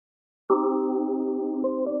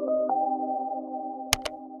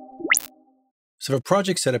So I have a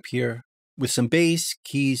project set up here with some bass,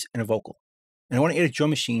 keys, and a vocal. And I want to add a drum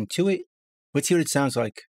machine to it. Let's see what it sounds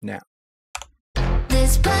like now.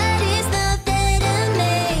 This party's not that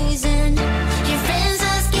amazing. Your friends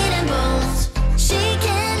are skin and bones. She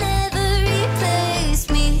can never replace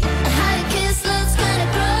me. A high kiss looks kinda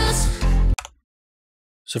gross.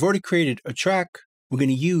 So I've already created a track we're going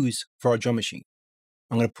to use for our drum machine.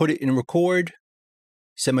 I'm going to put it in record,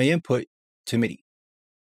 set my input to MIDI.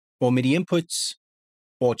 All MIDI inputs,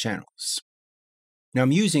 all channels. Now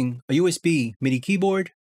I'm using a USB MIDI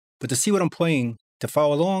keyboard, but to see what I'm playing, to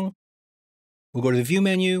follow along, we'll go to the View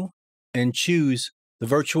menu and choose the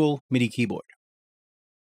virtual MIDI keyboard.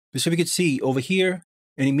 This way we can see over here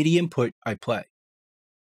any MIDI input I play.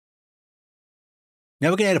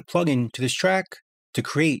 Now we're going to add a plugin to this track to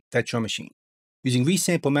create that drum machine using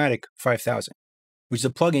ReaSamplOmatic5k, which is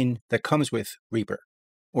a plugin that comes with REAPER,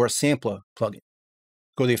 or a sampler plugin.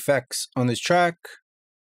 Go to the effects on this track,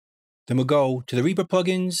 then we'll go to the REAPER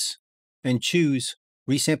plugins and choose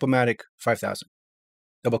ReaSamplOmatic5k.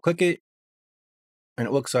 Double click it, and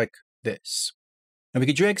it looks like this. Now we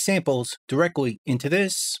can drag samples directly into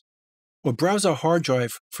this, or browse our hard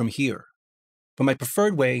drive from here. But my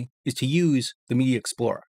preferred way is to use the Media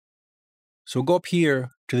Explorer. So we'll go up here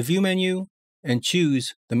to the View menu and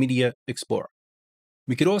choose the Media Explorer.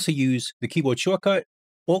 We could also use the keyboard shortcut,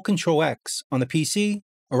 Alt Control X on the PC,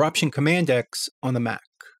 or Option Command X on the Mac,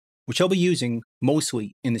 which I'll be using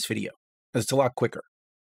mostly in this video, as it's a lot quicker.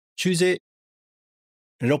 Choose it,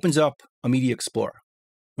 and it opens up a Media Explorer,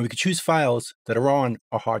 where we can choose files that are on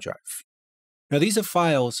our hard drive. Now these are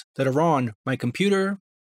files that are on my computer,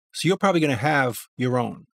 so you're probably going to have your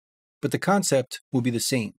own, but the concept will be the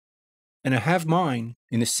same. And I have mine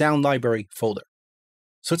in the Sound Library folder.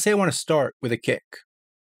 So let's say I want to start with a kick,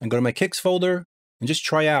 and go to my kicks folder and just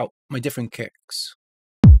try out my different kicks.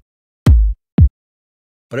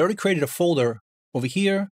 But I already created a folder over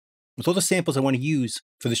here with all the samples I want to use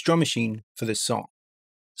for this drum machine for this song.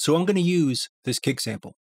 So I'm going to use this kick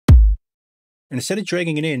sample. And instead of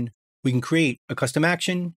dragging it in, we can create a custom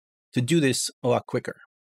action to do this a lot quicker.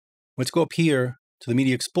 Let's go up here to the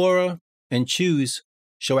Media Explorer and choose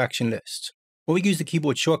Show Action List. Or we use the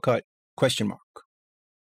keyboard shortcut question mark.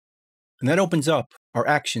 And that opens up our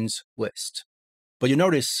actions list. But you'll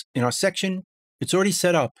notice in our section, it's already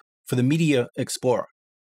set up for the Media Explorer.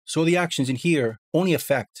 So all the actions in here only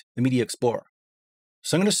affect the Media Explorer.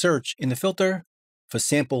 So I'm going to search in the filter for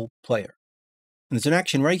Sample Player. And there's an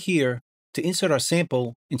action right here to insert our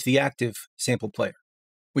sample into the active sample player,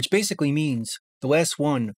 which basically means the last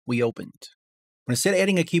one we opened. But instead of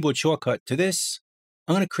adding a keyboard shortcut to this,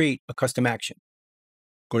 I'm going to create a custom action.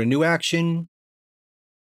 Go to New Action,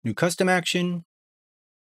 New Custom Action,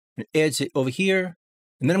 and it adds it over here.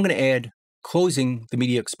 And then I'm going to add closing the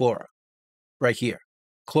Media Explorer right here.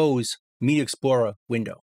 Close Media Explorer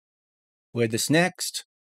window. We'll add this next.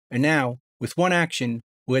 And now, with one action,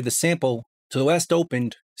 we'll add the sample to the last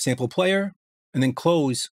opened sample player, and then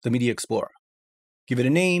close the Media Explorer. Give it a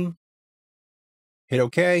name, hit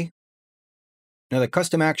OK. Now the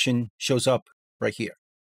custom action shows up right here,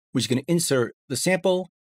 which is going to insert the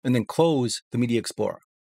sample and then close the Media Explorer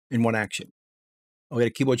in one action. I'll get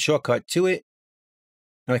a keyboard shortcut to it.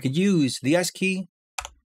 Now I could use the S key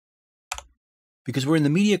because we're in the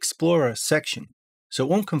Media Explorer section, so it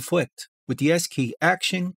won't conflict with the S key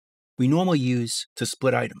action we normally use to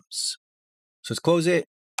split items. So let's close it.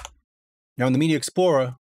 Now in the Media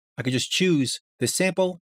Explorer, I could just choose this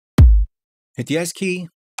sample, hit the S key,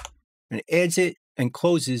 and it adds it and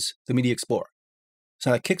closes the Media Explorer. So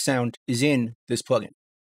now that kick sound is in this plugin.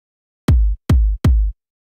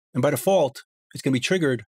 And by default, it's going to be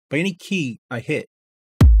triggered by any key I hit.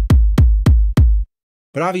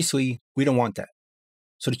 But obviously, we don't want that.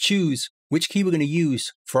 So to choose which key we're going to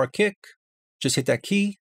use for our kick, just hit that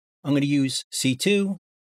key. I'm going to use C2.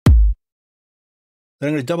 Then I'm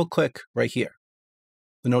going to double click right here,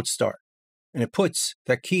 the note start. And it puts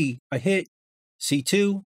that key I hit,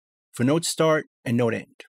 C2, for note start and note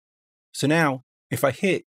end. So now, if I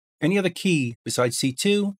hit any other key besides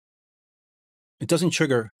C2, it doesn't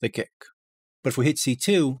trigger the kick. But if we hit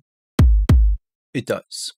C2, it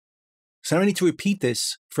does. So now I need to repeat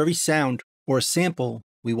this for every sound or a sample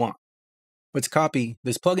we want. Let's copy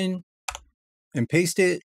this plugin and paste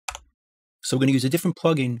it. So we're going to use a different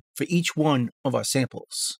plugin for each one of our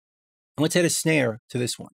samples. And let's add a snare to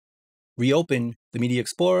this one. Reopen the Media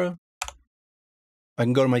Explorer. I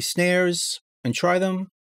can go to my snares and try them.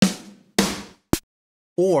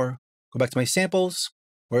 Or go back to my samples,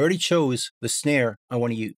 where I already chose the snare I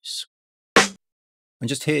want to use. And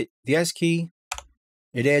just hit the S key.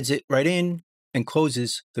 It adds it right in and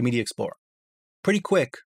closes the Media Explorer. pretty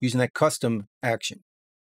quick using that custom action.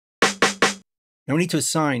 Now we need to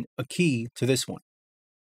assign a key to this one.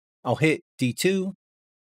 I'll hit D2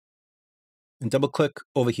 and double click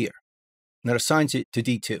over here. And that assigns it to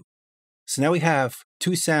D2. So now we have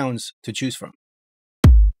two sounds to choose from.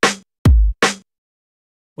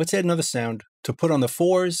 Let's add another sound to put on the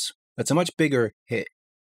 4s. That's a much bigger hit.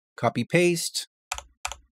 Copy paste,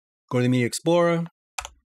 go to the Media Explorer, and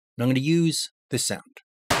I'm going to use this sound.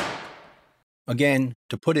 Again,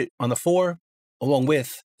 to put it on the 4 along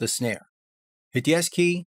with the snare. Hit the S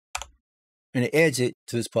key, and it adds it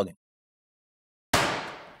to this plugin.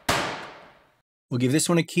 We'll give this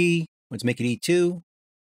one a key. Let's make it E2.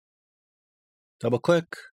 Double click.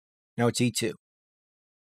 Now it's E2.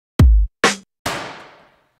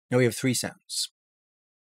 Now we have 3 sounds.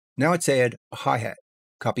 Now let's add a hi-hat.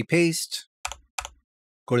 Copy paste.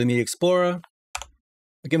 Go to the Media Explorer.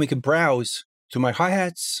 Again, we can browse to my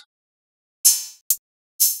hi-hats.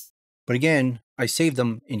 But again, I saved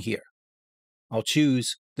them in here. I'll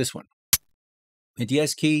choose this one. Hit the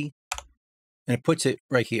S key, and it puts it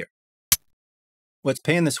right here. Let's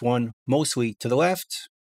pan this one mostly to the left.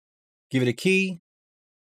 Give it a key.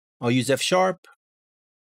 I'll use F#.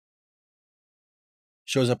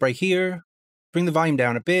 Shows up right here. Bring the volume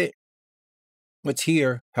down a bit. Let's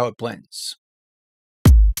hear how it blends.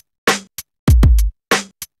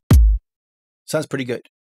 Sounds pretty good.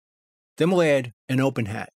 Then we'll add an open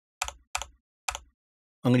hat.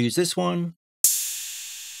 I'm going to use this one.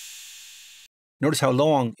 Notice how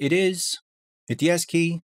long it is. Hit the S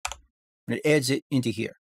key, and it adds it into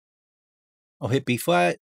here. I'll hit B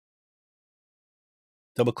flat.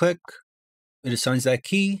 Double click. It assigns that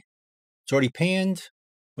key. It's already panned.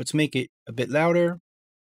 Let's make it a bit louder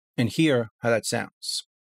and hear how that sounds.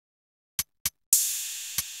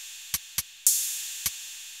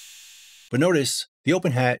 But notice the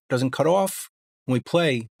open hat doesn't cut off when we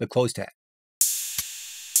play the closed hat.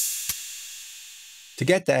 To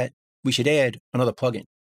get that, we should add another plugin.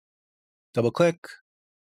 Double click,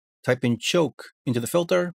 type in choke into the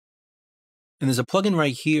filter, and there's a plugin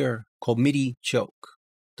right here called MIDI choke.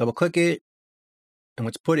 Double click it, and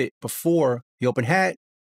let's put it before the open hat,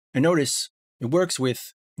 and notice it works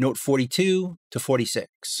with note 42 to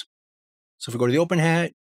 46. So if we go to the open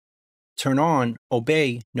hat, turn on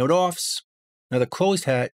obey note offs, now the closed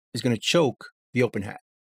hat is going to choke the open hat.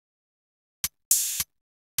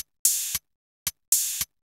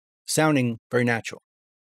 Sounding very natural.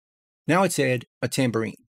 Now let's add a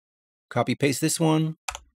tambourine. Copy paste this one,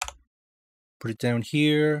 put it down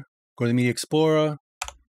here, go to the Media Explorer,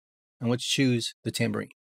 and let's choose the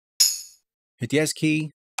tambourine. Hit the S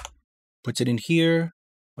key, puts it in here.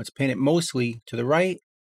 Let's pan it mostly to the right.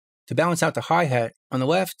 To balance out the hi-hat on the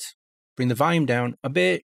left, bring the volume down a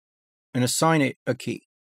bit and assign it a key.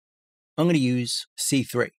 I'm going to use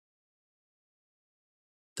C3.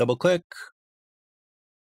 Double click.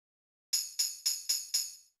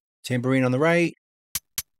 Tambourine on the right,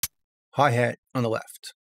 hi-hat on the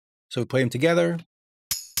left. So we play them together.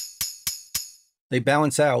 They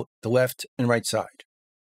balance out the left and right side.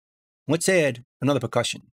 Let's add another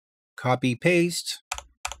percussion. Copy, paste.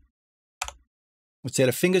 Let's add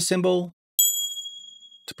a finger cymbal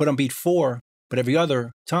to put on beat 4, but every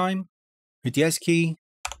other time. Hit the S key,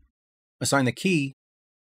 assign the key.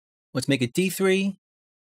 Let's make it D3.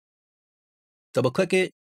 Double click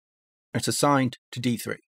it, and it's assigned to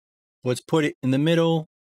D3. Let's put it in the middle,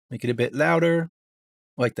 make it a bit louder,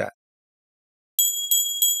 like that.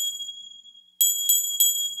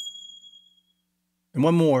 And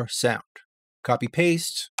one more sound. Copy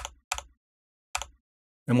paste,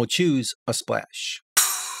 and we'll choose a splash,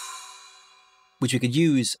 which we could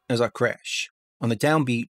use as our crash on the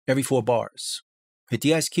downbeat every 4 bars. Hit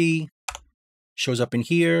the S key, shows up in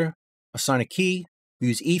here, assign a key, we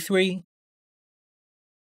use E3,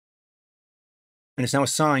 and it's now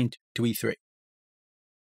assigned to E3.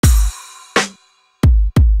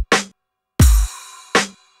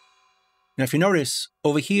 Now if you notice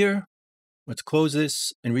over here, let's close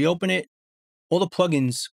this and reopen it. All the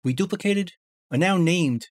plugins we duplicated are now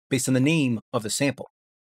named based on the name of the sample,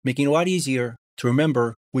 making it a lot easier to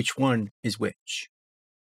remember which one is which.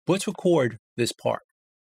 But let's record this part.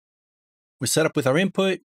 We're set up with our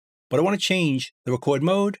input, but I want to change the record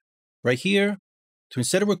mode right here to,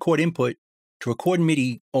 instead of record input, to record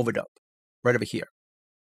MIDI overdub right over here.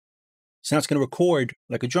 So now it's going to record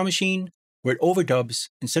like a drum machine where it overdubs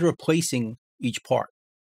instead of replacing each part.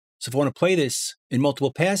 So if I want to play this in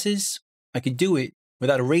multiple passes, I could do it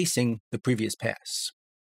without erasing the previous pass.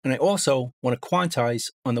 And I also want to quantize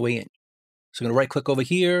on the way in. So I'm going to right click over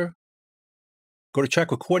here, go to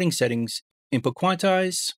track recording settings, input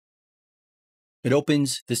quantize, It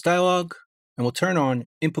opens this dialog and we'll turn on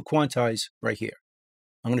input quantize right here.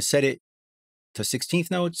 I'm going to set it to 16th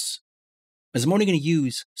notes, as I'm only going to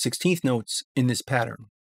use 16th notes in this pattern.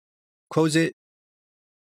 Close it,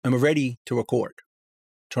 and we're ready to record.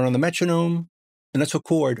 Turn on the metronome, and let's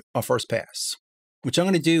record our first pass, which I'm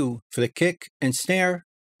going to do for the kick and snare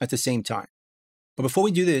at the same time. But before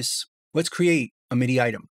we do this, let's create a MIDI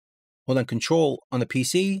item. Hold on Control on the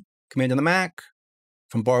PC, Command on the Mac,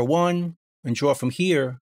 from bar 1, and draw from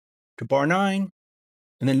here to bar 9,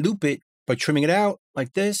 and then loop it by trimming it out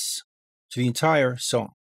like this to the entire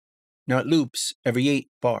song. Now it loops every 8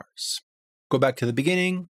 bars. Go back to the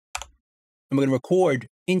beginning, and we're going to record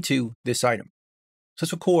into this item. So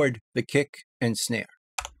let's record the kick and snare.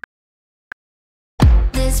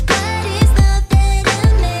 This body's nothing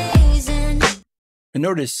amazing. And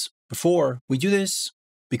notice, before we do this,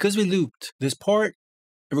 because we looped this part,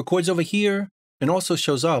 it records over here and also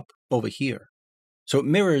shows up over here. So it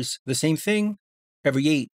mirrors the same thing every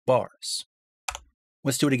 8 bars.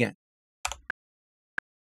 Let's do it again.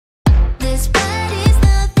 This body's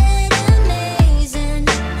nothing amazing.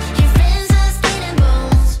 Your friends are skin and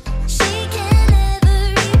bones. She can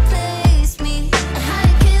never replace me. How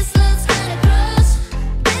you kiss looks kinda gross.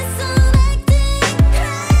 Guess I'm acting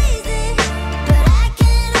crazy, but I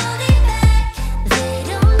can't hold it back. They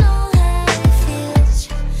don't know how it feels.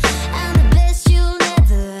 I'm the best you'll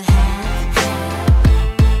never have.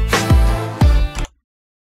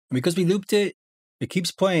 And because we looped it, it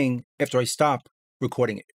keeps playing after I stop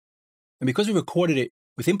recording it. And because we recorded it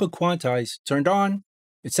with input quantize turned on,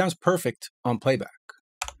 it sounds perfect on playback.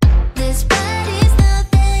 This body's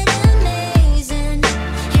nothing amazing.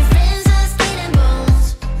 Your friends are skin and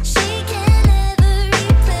bones. She can never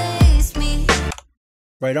replace me.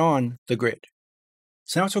 Right on the grid.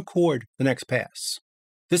 So now let's record the next pass.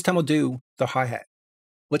 This time we'll do the hi-hat.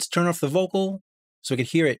 Let's turn off the vocal so we can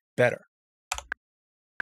hear it better.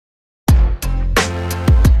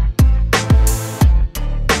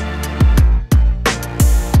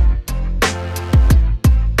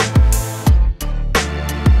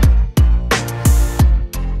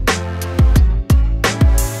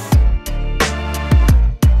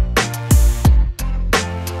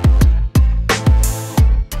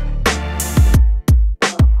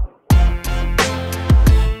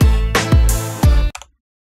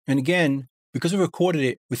 And again, because we recorded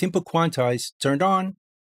it with input quantize turned on,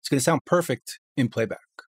 it's going to sound perfect in playback.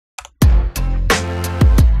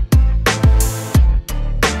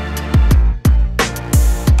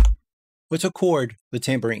 Let's record the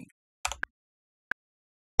tambourine.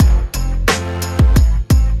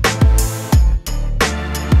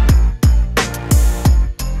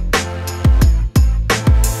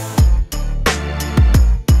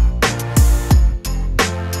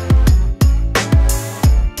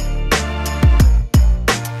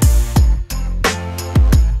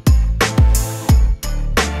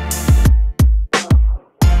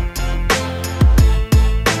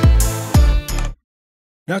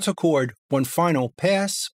 Now let's record one final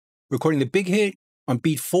pass, recording the big hit on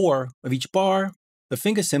beat 4 of each bar, the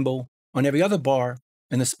finger cymbal on every other bar,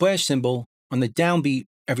 and the splash cymbal on the downbeat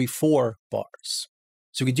every 4 bars.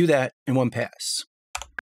 So we can do that in one pass.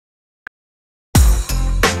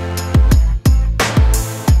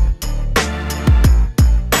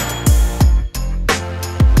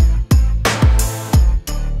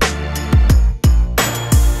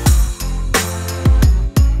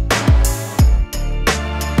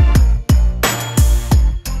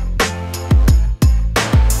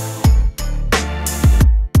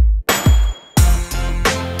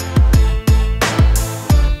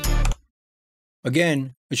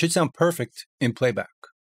 Again, it should sound perfect in playback.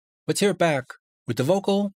 Let's hear it back with the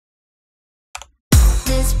vocal.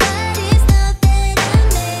 This body's nothing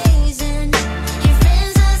amazing. Your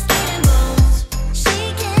friends are skin and bones.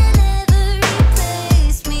 She can never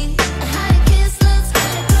replace me. How you kiss looks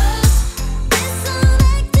kinda gross. Guess I'm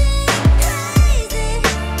acting crazy,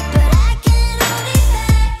 but I can't hold it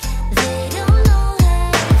back. They don't know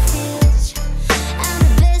how it feels. I'm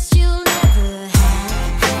the best you'll never have.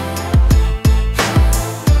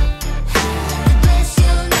 The best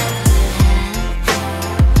you'll never have.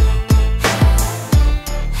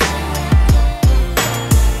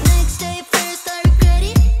 Next day first I regret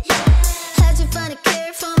it. Had to find a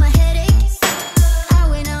cure for my headache. I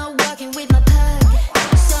went out walking with my pug.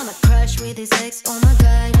 Saw my crush with his ex, oh my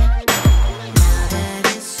god. Now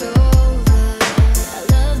that it's over, I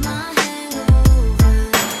love my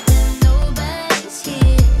hangover. And nobody's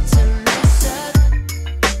here to mess up.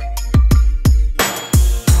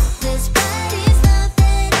 This body's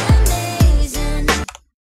nothing amazing.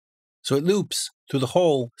 So it loops through the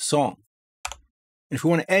whole song. And if we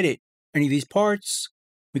want to edit any of these parts,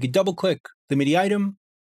 we could double click the MIDI item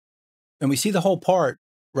and we see the whole part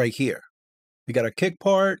right here. We got our kick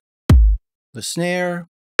part, the snare,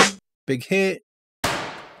 big hit,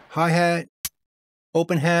 hi-hat,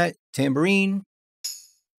 open hat, tambourine,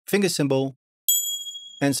 finger cymbal,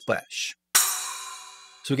 and splash.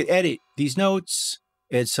 So we could edit these notes,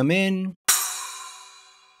 add some in,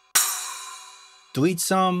 delete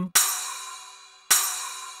some,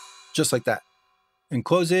 just like that, and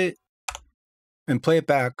close it and play it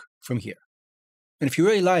back from here. And if you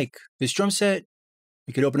really like this drum set,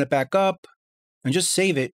 you could open it back up and just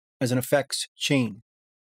save it as an effects chain.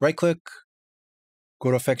 Right click,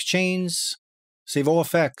 go to effects chains, save all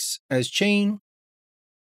effects as chain,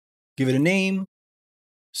 give it a name,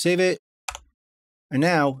 save it. And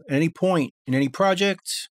now at any point in any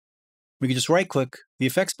project, we can just right click the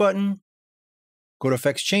effects button, go to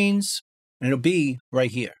effects chains, and it'll be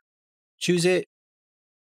right here. Choose it,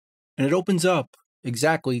 and it opens up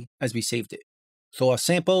exactly as we saved it. So our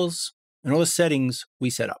samples and all the settings we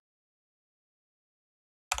set up.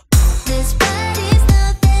 This body's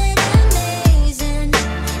not that amazing.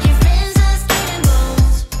 Your friends are skin and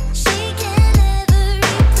bones. She can never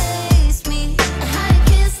replace me. How your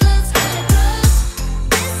kiss looks kinda gross.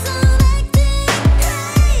 This song acting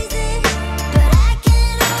crazy, but I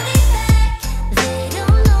can't hold it back. They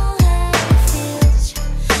don't know how it feels.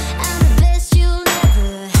 I'm the best you'll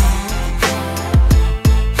never have.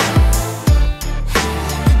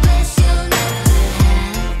 The best you'll never have.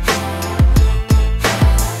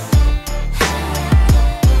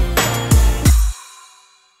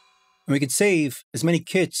 And we could save as many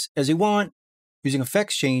kits as we want using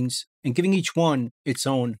effects chains and giving each one its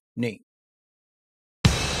own name.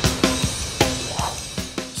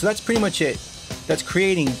 So that's pretty much it. That's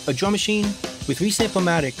creating a drum machine with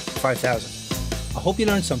ReaSamplOmatic 5000. I hope you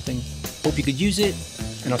learned something, hope you could use it,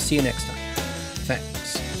 and I'll see you next time.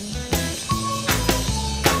 Thanks.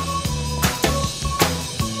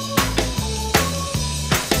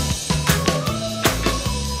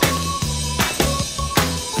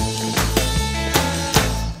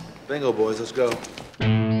 Bingo, boys, let's go.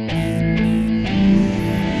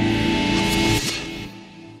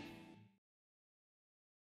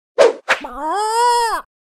 Oh!